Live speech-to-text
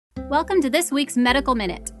Welcome to this week's Medical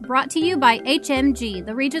Minute, brought to you by HMG,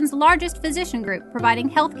 the region's largest physician group, providing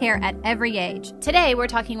healthcare at every age. Today, we're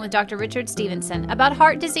talking with Dr. Richard Stevenson about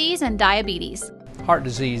heart disease and diabetes. Heart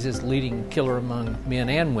disease is the leading killer among men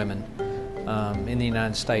and women in the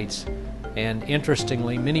United States. And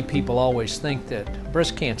interestingly, many people always think that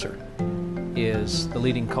breast cancer is the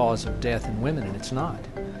leading cause of death in women, and it's not.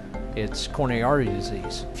 It's coronary artery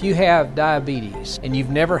disease. If you have diabetes and you've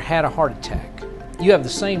never had a heart attack, you have the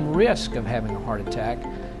same risk of having a heart attack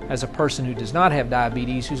as a person who does not have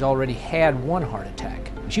diabetes who's already had one heart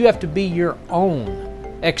attack. But you have to be your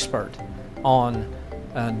own expert on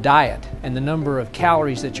diet and the number of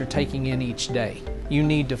calories that you're taking in each day. You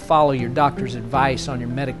need to follow your doctor's advice on your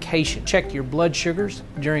medication. Check your blood sugars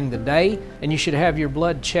during the day, and you should have your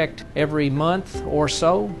blood checked every month or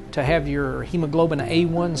so to have your hemoglobin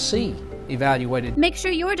A1C evaluated. Make sure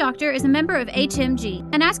your doctor is a member of HMG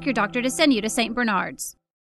and ask your doctor to send you to St. Bernard's.